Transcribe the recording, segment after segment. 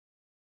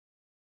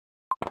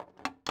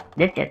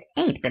This just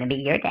ain't gonna be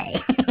your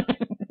day.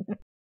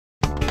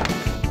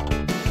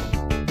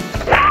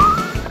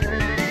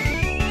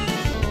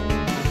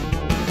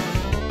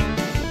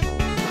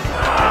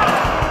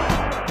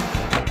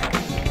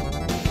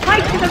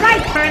 Right to the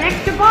right for an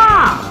extra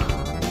ball.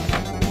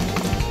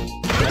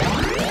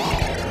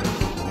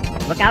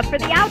 Look out for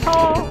the out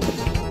hole.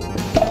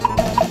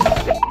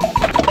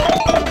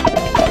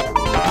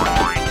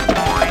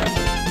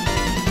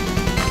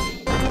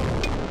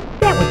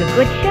 That was a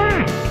good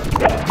shot.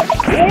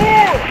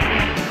 Yeah!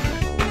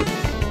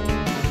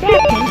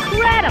 That's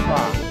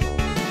incredible.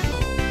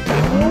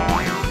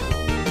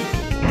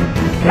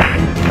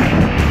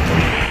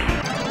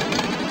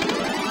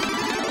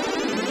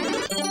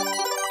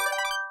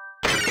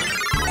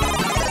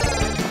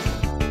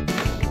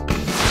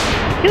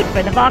 Shoot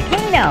for the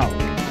volcano.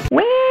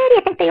 Where do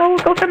you think they all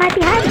go from right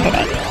behind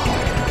today?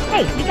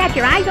 Hey, you got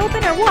your eyes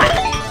open or what?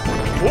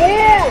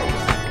 Yeah!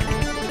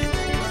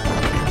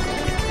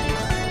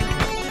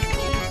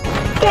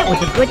 That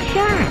was a good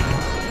shot.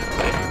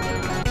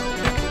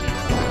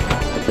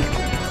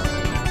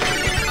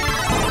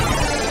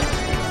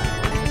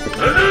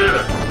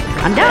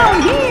 I'm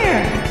down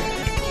here.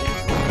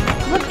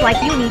 Looks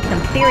like you need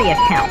some serious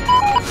help.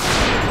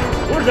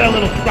 Where's that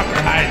little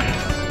sucker hiding?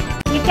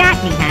 You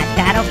got me,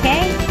 Hotshot,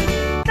 okay?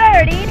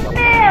 30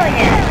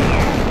 million!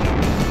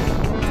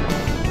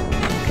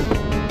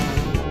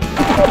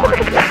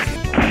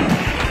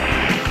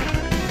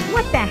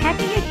 What the heck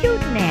are you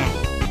shooting at?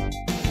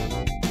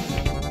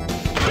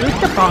 Shoot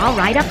the ball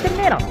right up the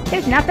middle.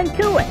 There's nothing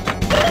to it.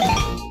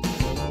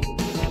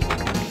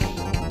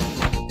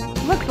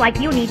 Looks like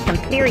you need some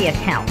serious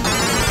help.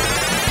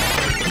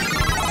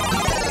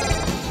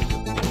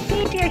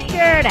 Keep your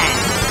shirt on.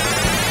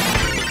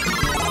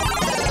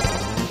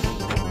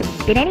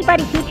 Did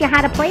anybody teach you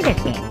how to play this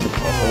game?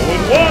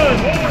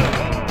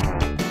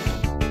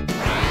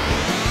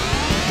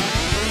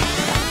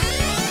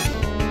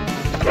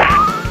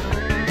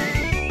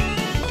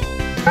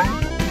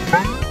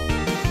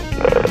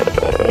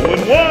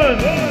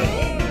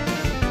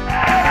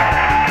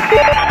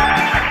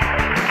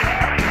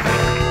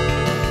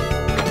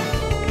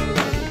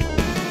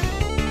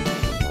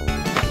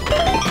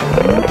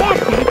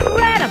 That's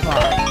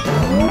incredible!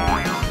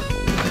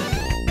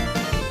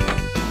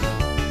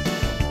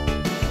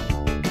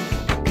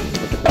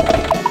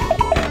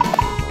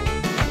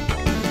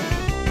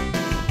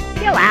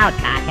 Chill out,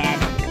 Hothead.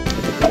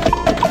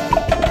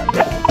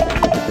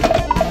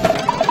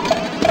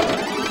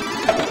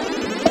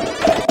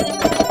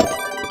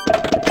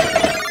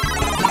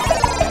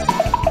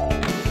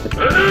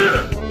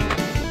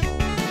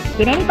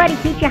 Did anybody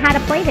teach you how to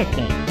play this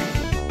game?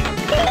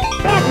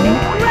 That's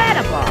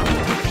incredible!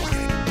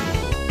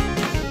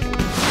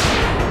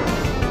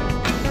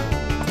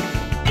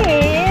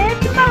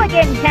 It's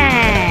mulligan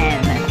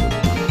time!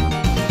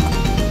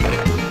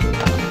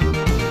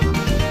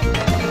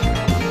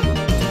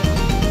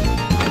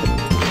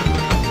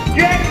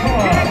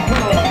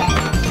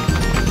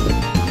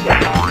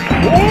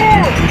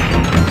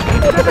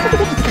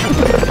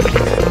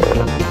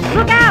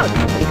 Look out!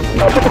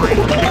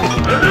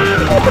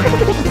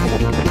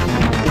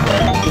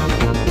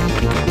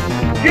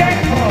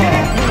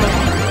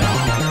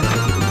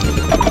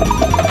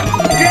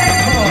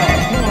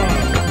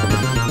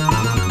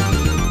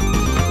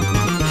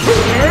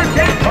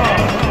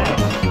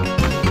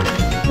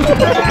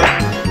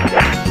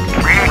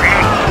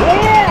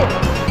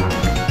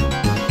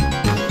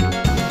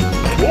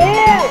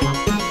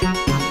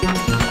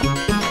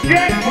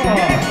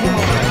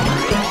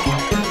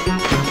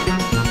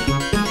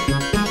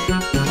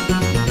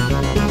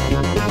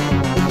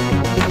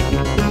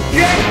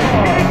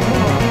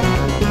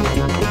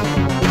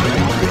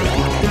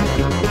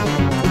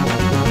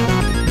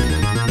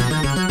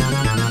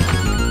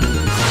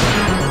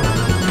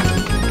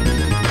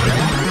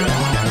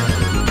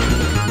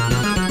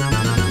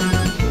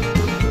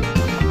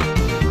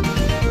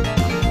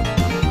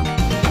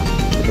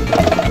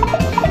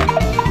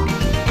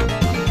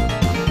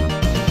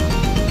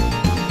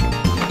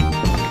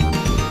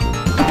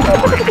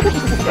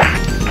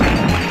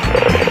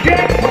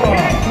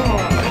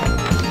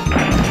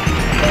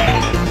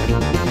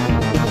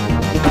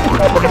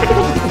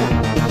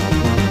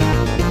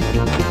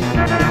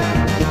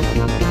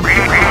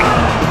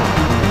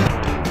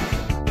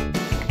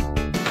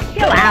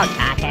 Chill out,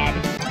 Hothead.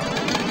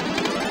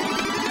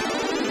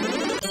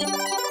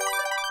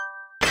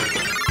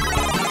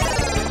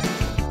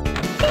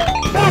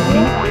 That's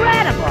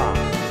incredible!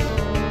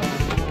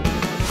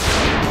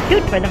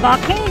 Shoot for the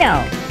volcano.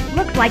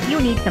 Looks like you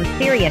need some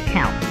serious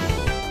help.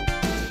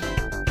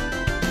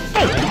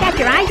 Hey, you got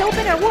your eyes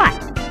open or what?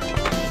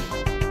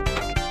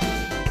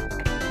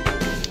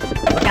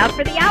 Look out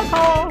for the out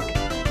hole.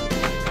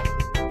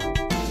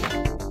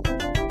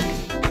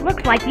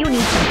 Looks like you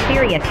need some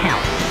serious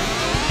help.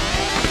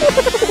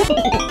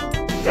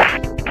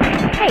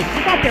 Hey,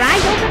 you got your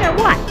eyes open or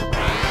what?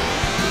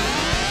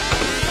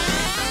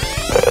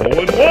 Hole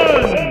in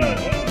one!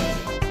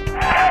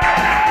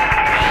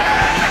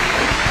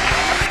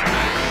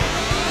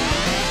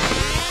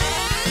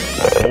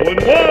 Hole in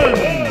one!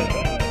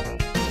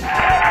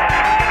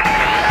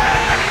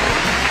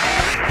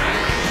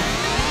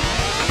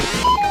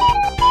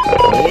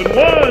 Hole in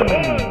one!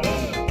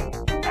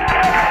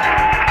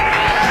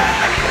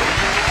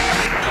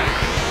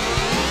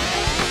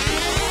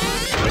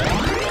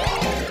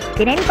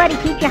 Did anybody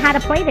teach you how to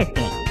play this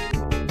game?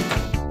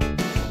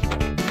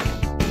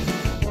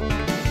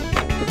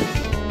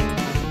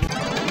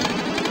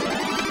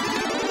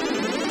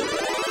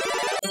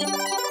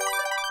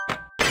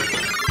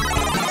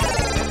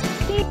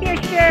 Keep your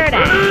shirt on.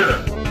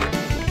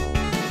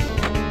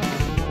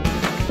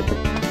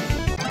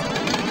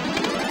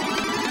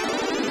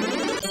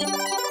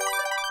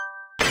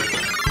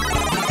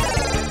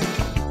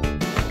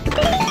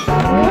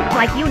 Looks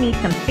like you need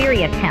some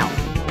serious help.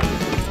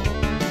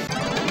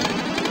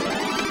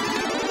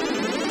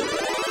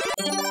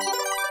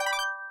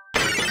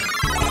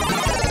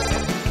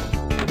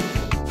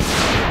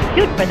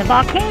 Shoot for the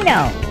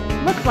volcano!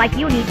 Looks like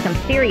you need some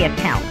serious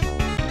help.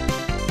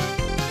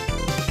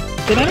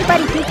 Did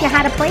anybody teach you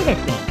how to play this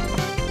game?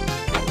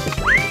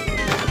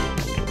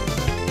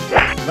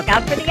 Look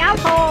out for the out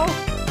hole!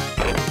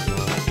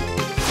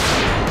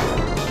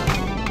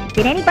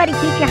 Did anybody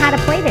teach you how to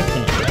play this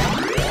game?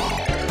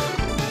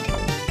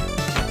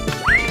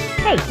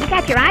 Hey, you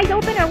got your eyes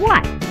open or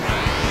what?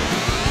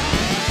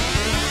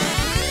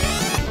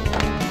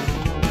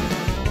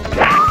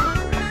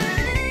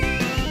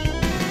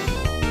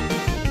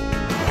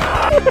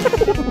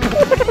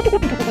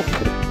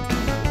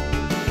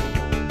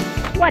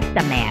 What's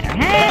the matter,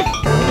 huh?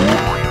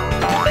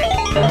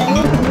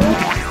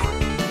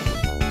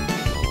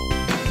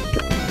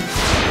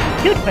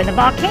 Shoot for the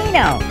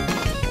volcano!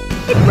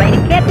 It's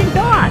raining cats and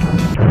dogs!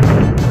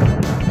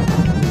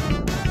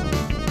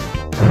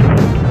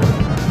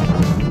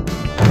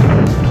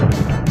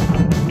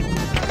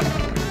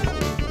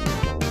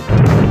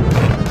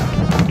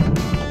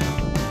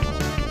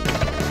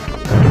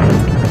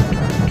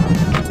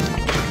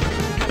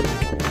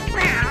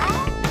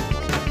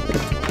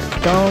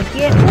 Don't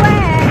get wet!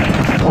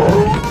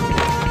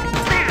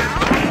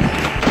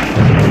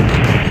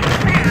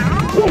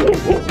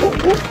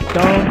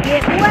 Don't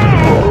get wet!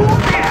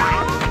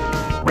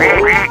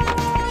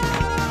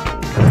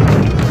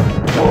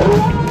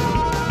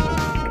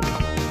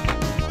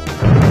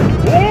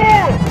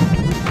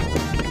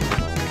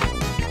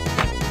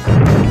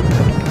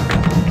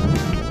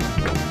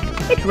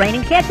 It's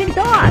raining cats and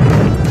dogs!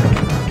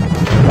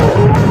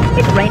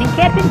 It's raining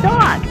cats and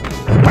dogs!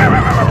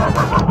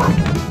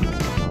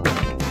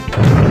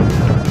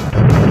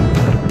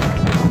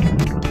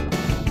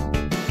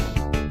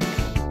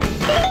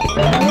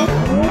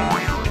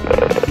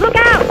 Look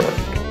out!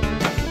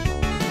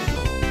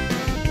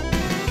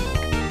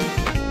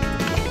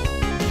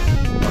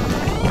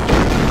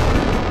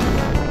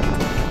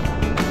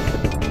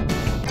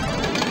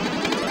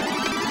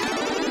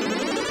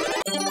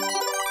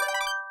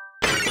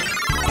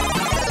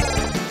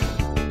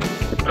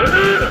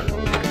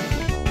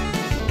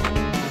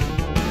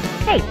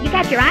 Hey, you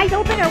got your eyes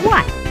open or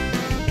what?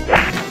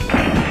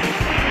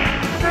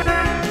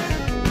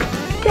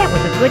 That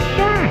was a good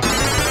shot.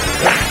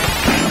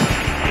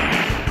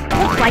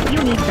 Looks like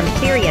you need some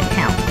serious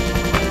help.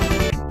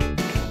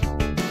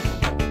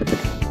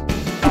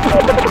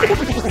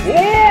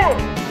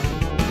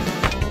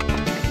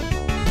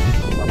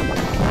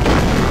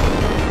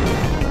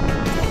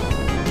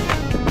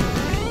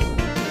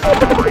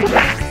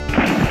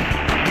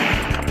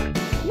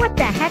 What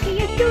the heck are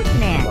you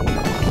shooting at?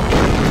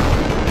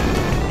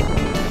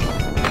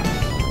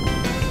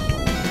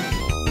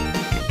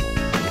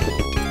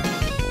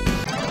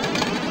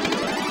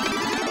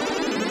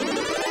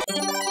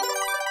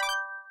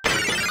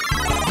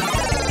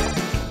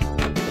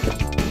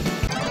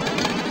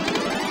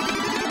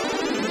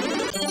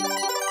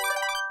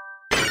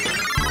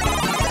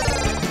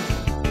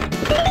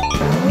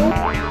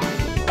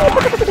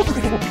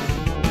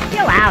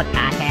 Chill out,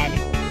 hothead.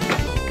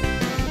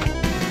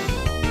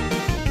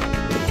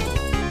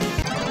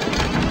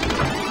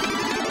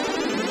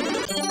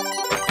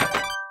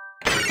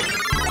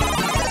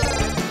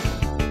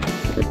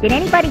 Did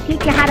anybody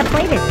teach you how to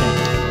play this game?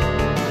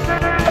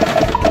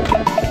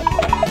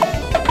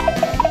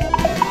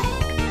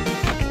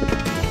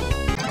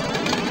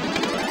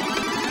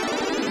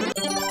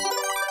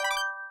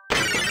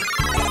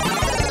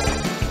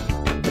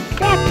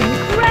 That's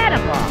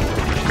incredible!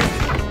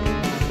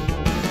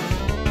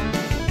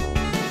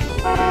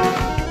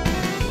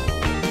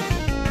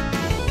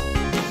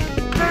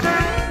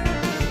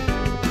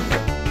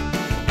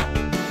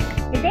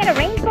 Is that a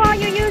rainfall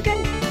you're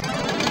using?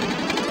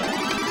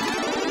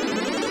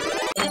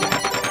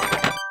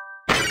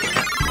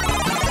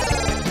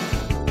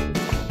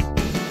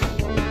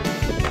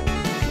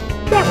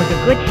 That was a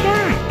good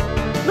shot.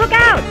 Look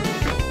out!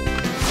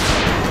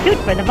 Shoot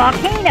for the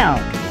volcano.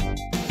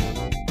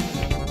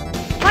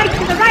 Right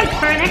to the right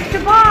for an extra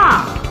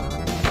ball.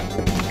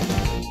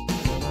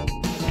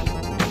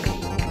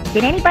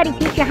 Did anybody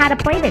teach you how to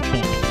play this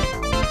game?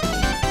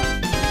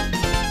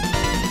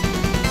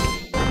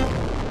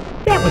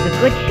 That was a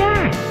good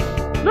shot.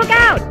 Look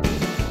out!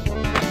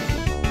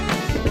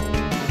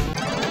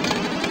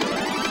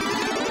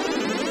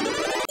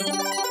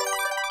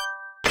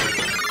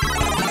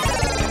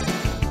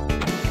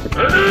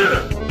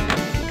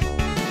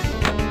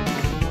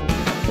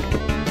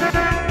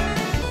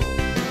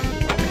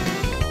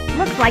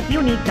 like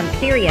you need some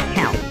serious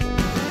help.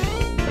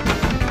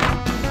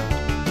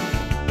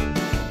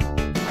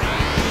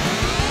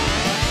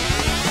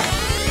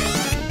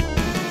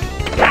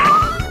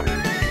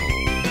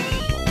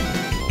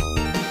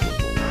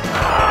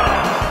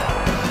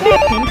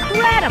 That's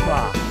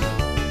incredible!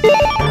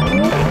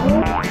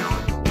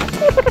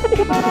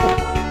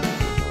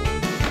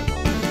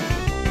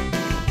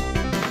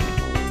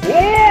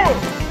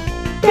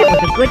 That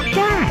was a good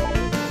shot!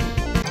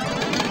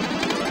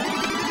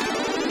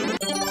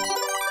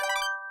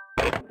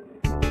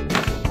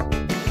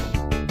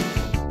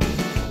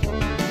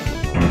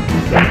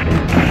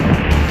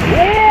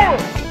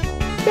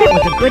 That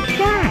was a good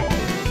shot!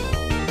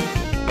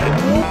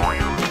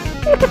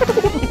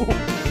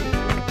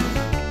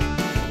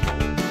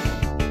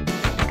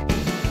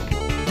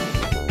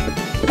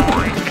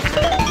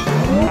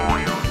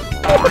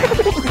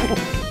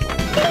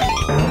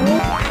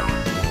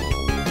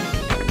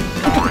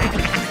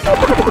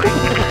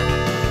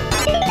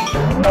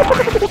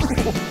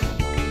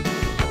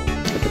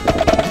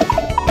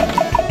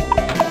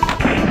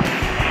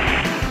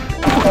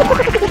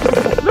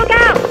 Look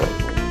out!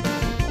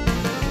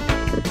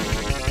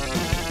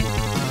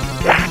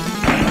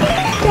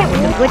 That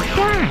was a good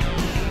shot!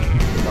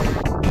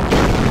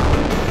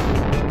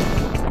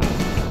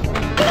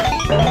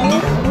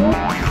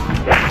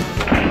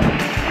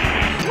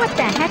 What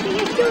the heck are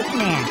you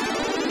shooting at?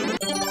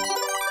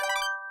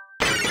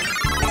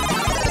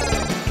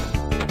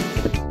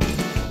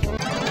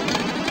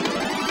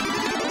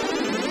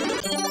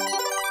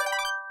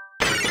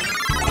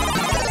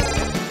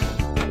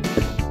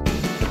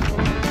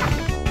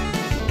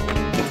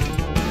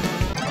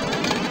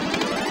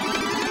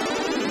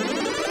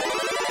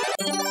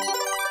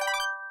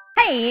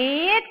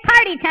 Hey, it's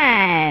party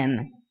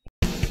time!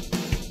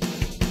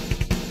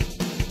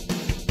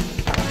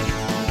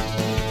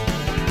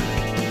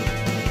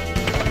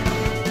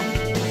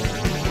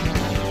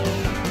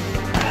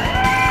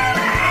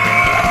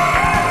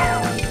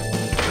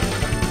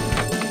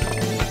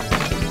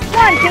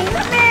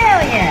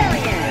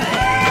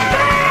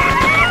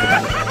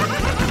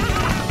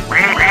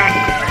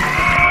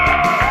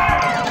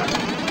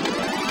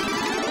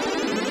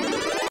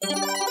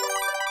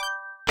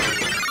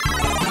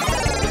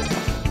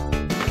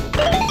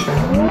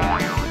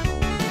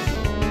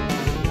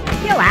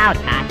 Chill out,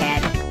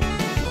 hothead.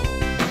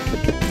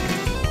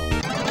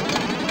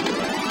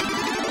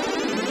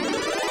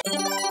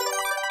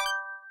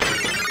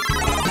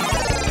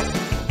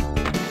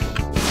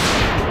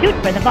 Shoot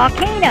for the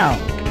volcano.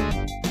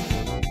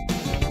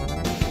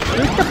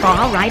 Shoot the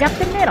ball right up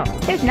the middle.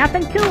 There's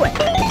nothing to it.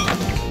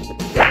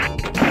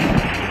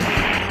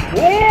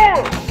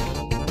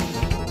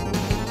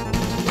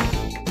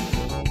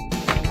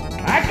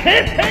 I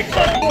can't take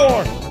much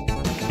more!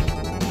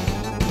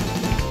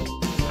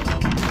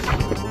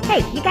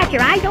 Hey, you got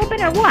your eyes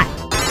open or what?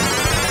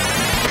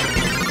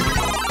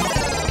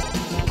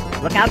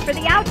 Look out for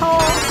the out hole.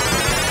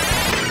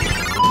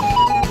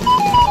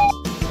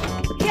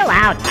 Chill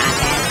out,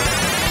 hothead.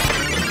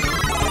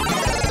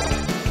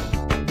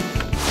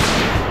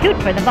 Shoot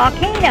for the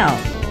volcano.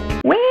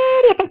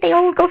 Where do you think the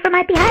old gopher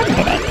might be hiding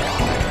today?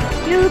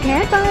 You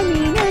can't find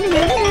me. Na, na,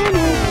 na, na,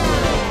 na.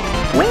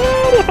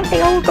 Where do you think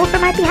the old gopher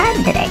might be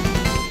hiding today?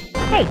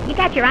 Hey, you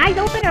got your eyes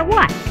open or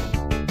what?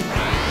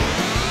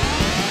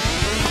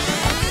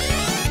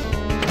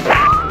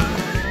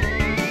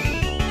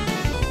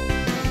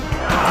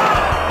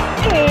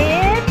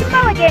 It's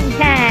mulligan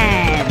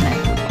time!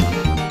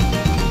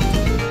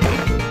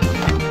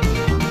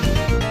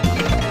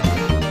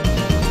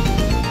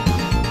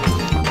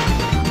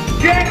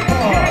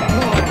 Jackpot!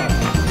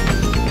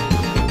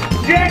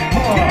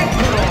 Jackpot!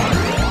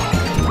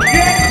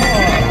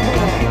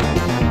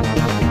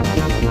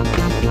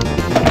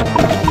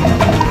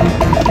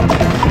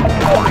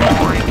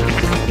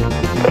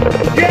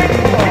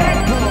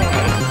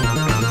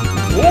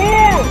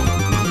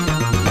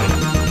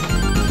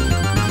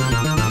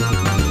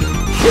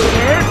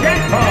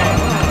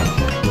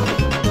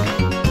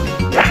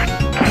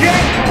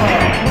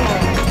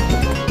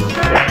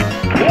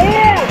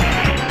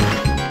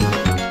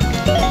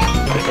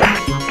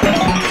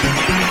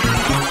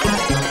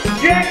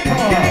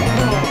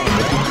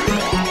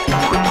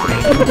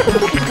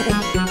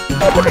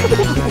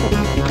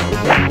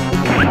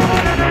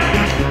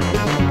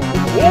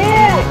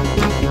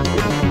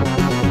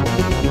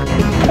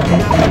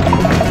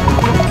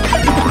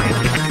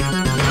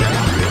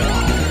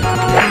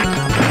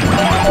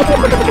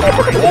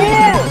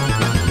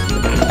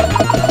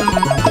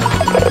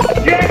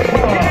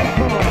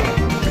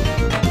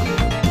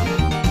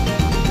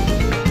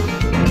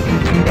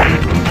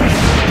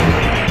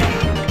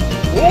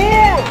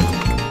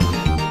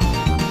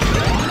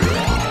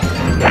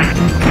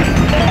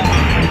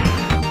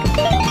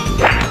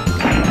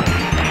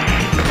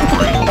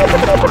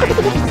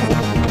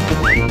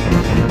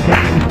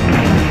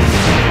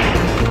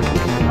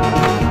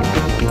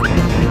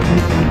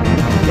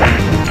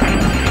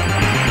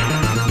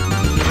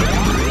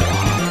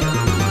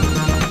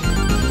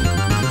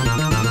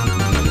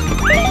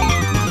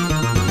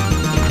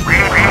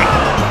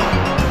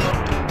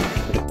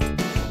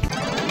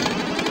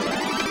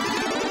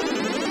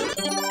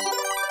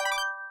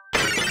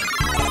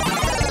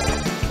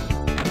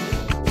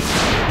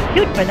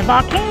 for the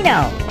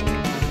volcano.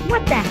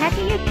 What the heck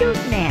are you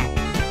shooting at?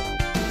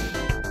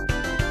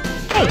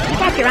 Hey, you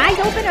got your eyes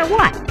open or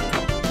what?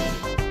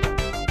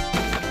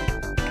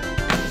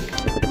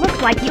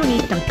 Looks like you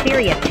need some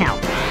serious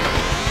help.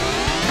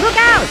 Look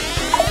out!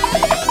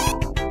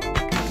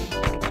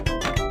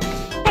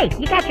 Hey,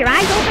 you got your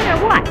eyes open or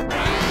what?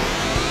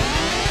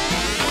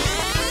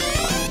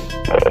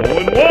 Hole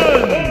in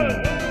one!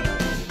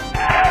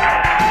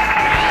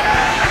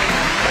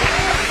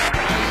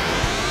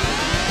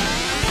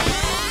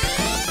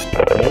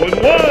 Hole in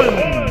one!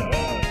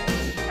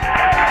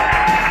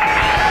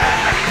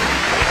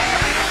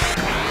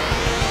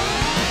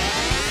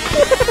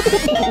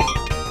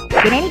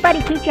 Did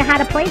anybody teach you how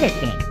to play this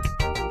game?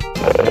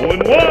 Hole in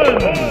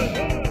one!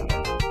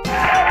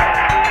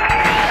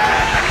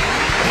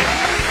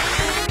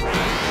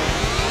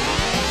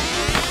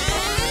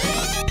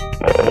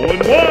 Hole in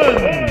one!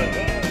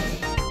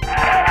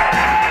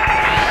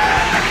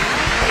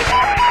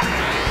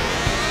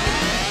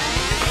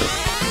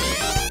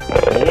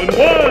 Hole in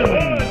one!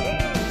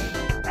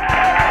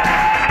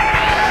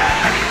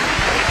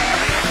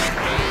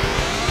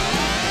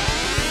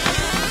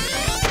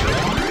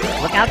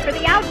 Look out for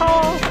the out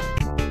hole.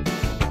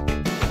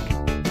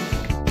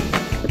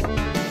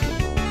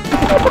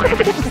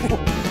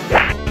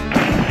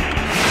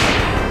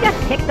 Just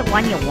pick the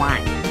one you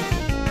want.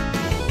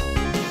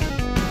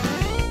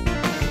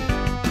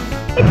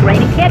 It's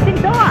raining cats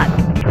and dogs.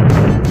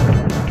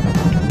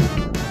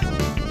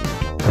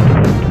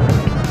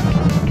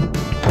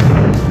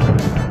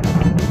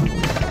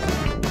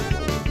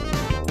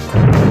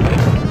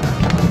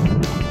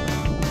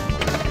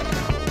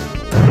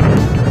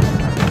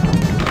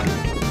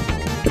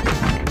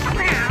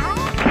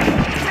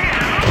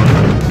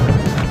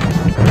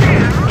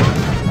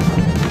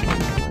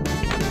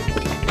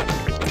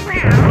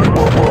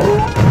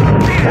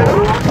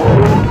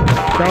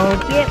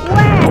 Don't get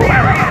wet!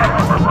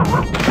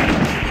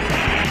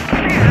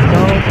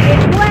 Don't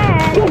get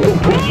wet!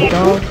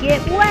 Don't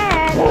get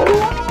wet!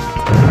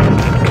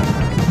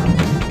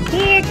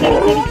 Here, kitty,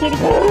 kitty, kitty!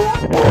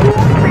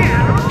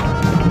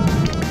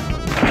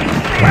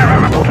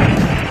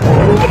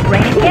 It's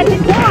raining cats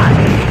and dogs!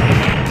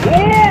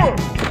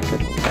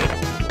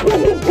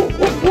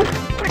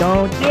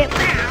 Don't get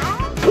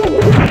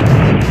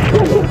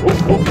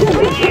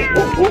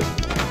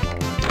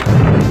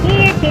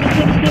Here, kitty,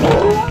 kitty, kitty!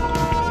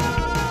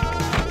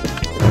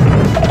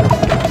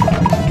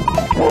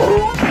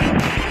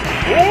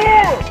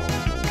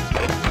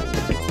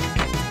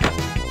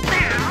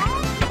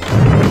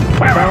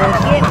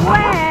 Don't get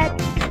wet!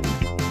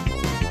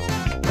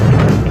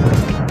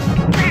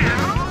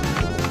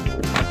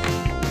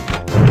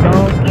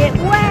 Don't get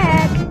wet!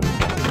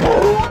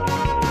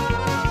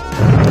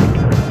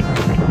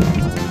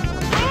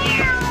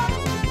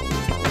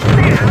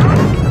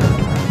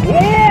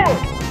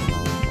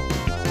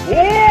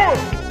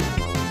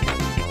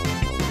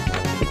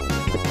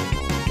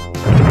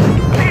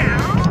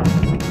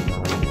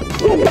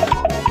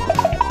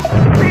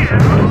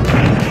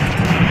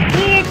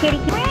 Here, kitty,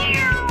 kitty!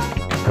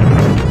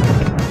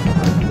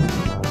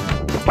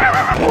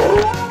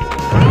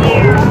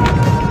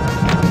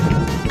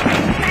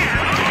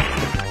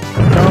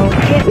 Don't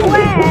get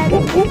wet!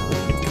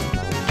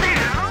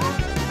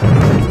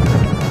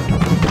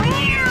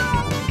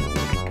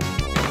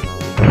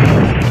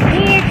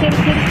 Here, kitty,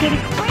 kitty, kitty!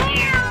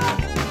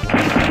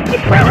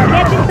 It's raining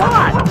cats and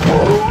dogs!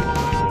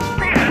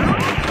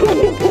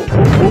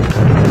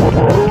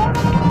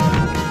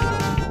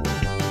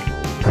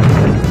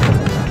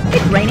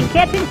 It's raining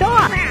cats and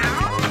dogs!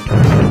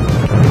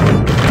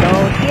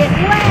 Don't get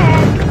wet!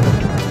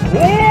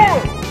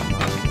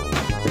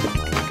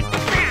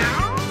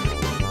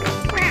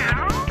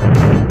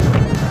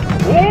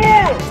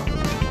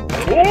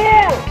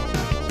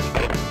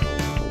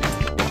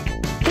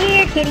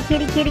 Here, kitty,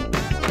 kitty, kitty.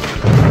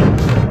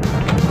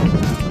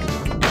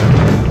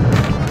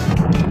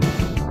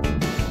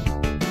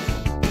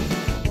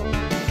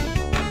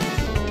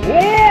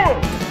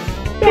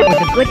 That was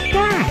a good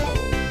shot.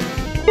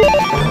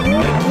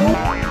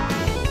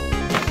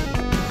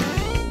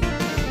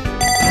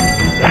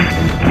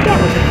 That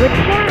was a good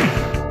shot.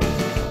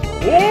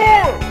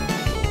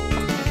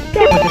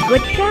 That was a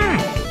good shot.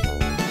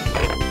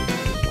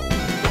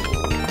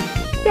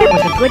 That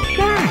was a good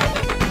shot.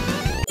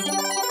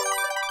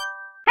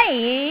 Hey,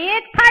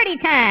 it's party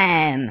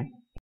time!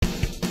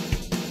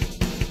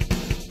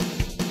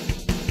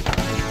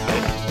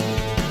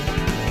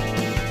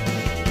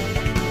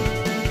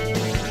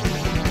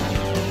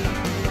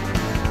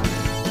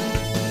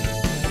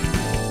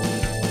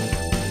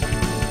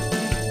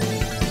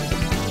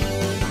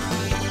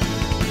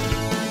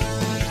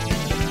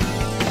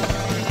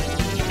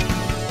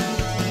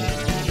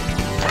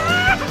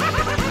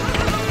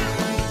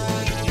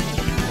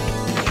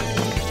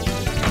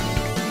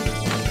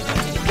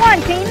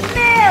 $20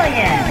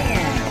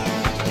 million!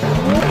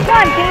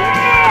 $20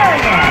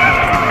 million!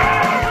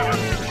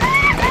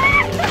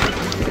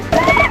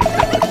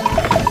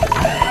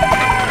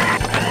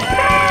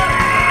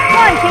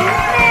 $20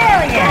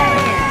 million!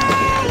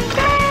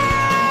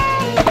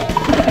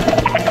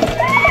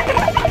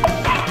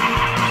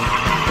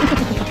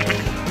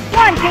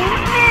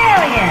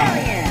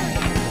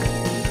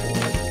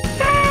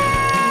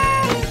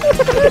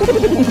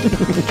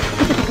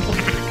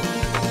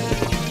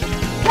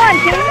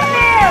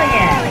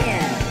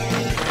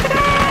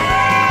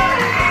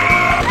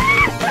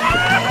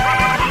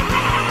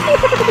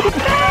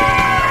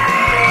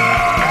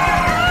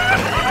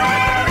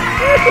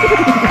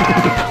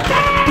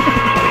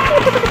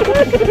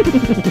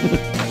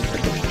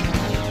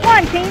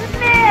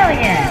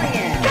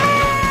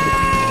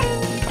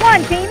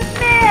 14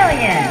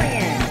 million!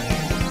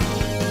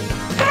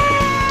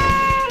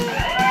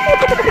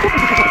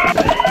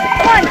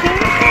 20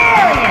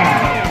 million!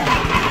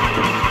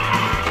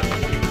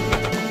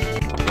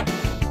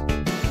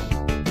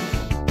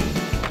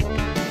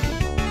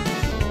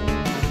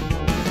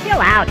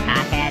 Chill out,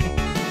 cockhead.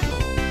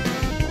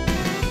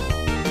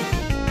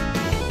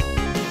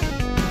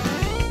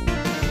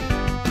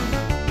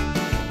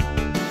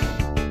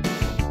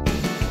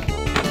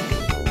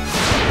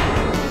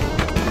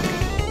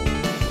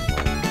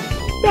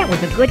 That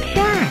was a good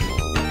shot.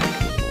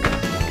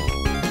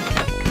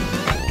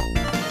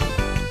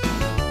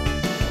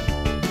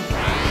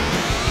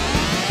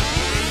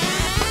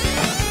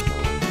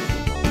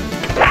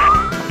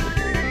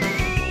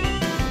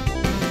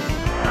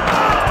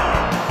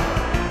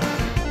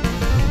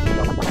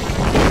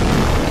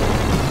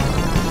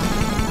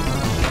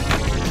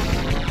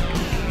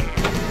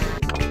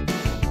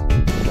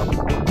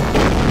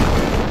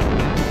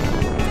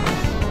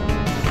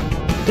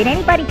 Did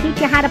anybody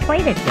teach you how to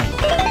play this game?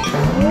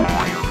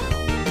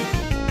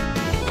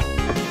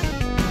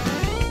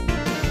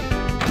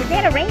 Is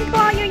that a range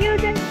ball you're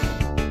using?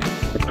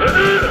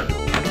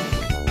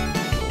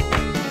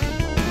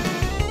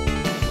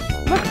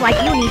 Looks like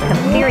you need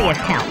some serious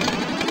help.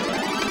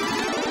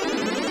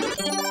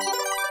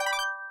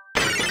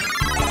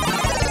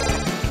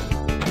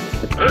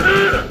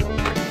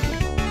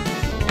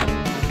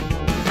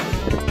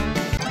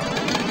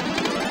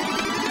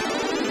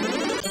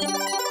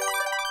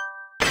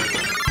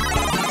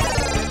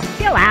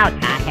 Chill out,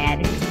 cockhead.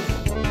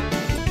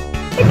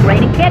 It's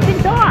raining cats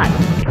and dogs.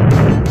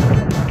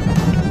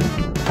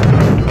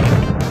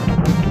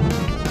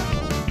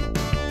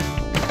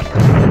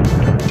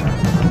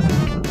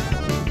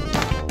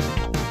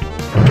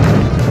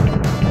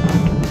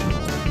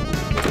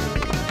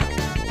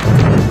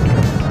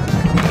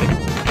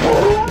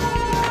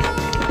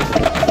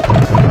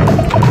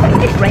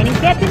 It's raining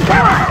cats and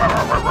dogs.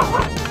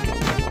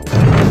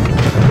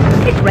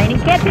 It's raining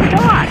cats and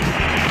dogs.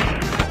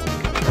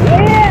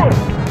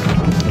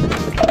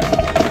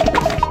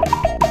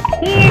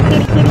 Here,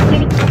 kitty, kitty,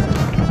 kitty.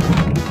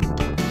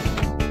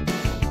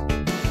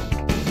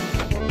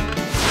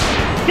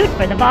 Shoot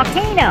for the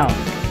volcano.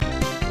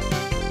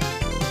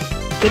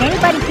 Did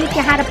anybody teach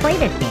you how to play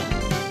this game?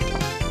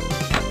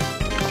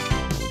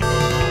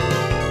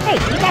 Hey,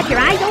 you got your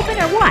eyes open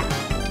or what?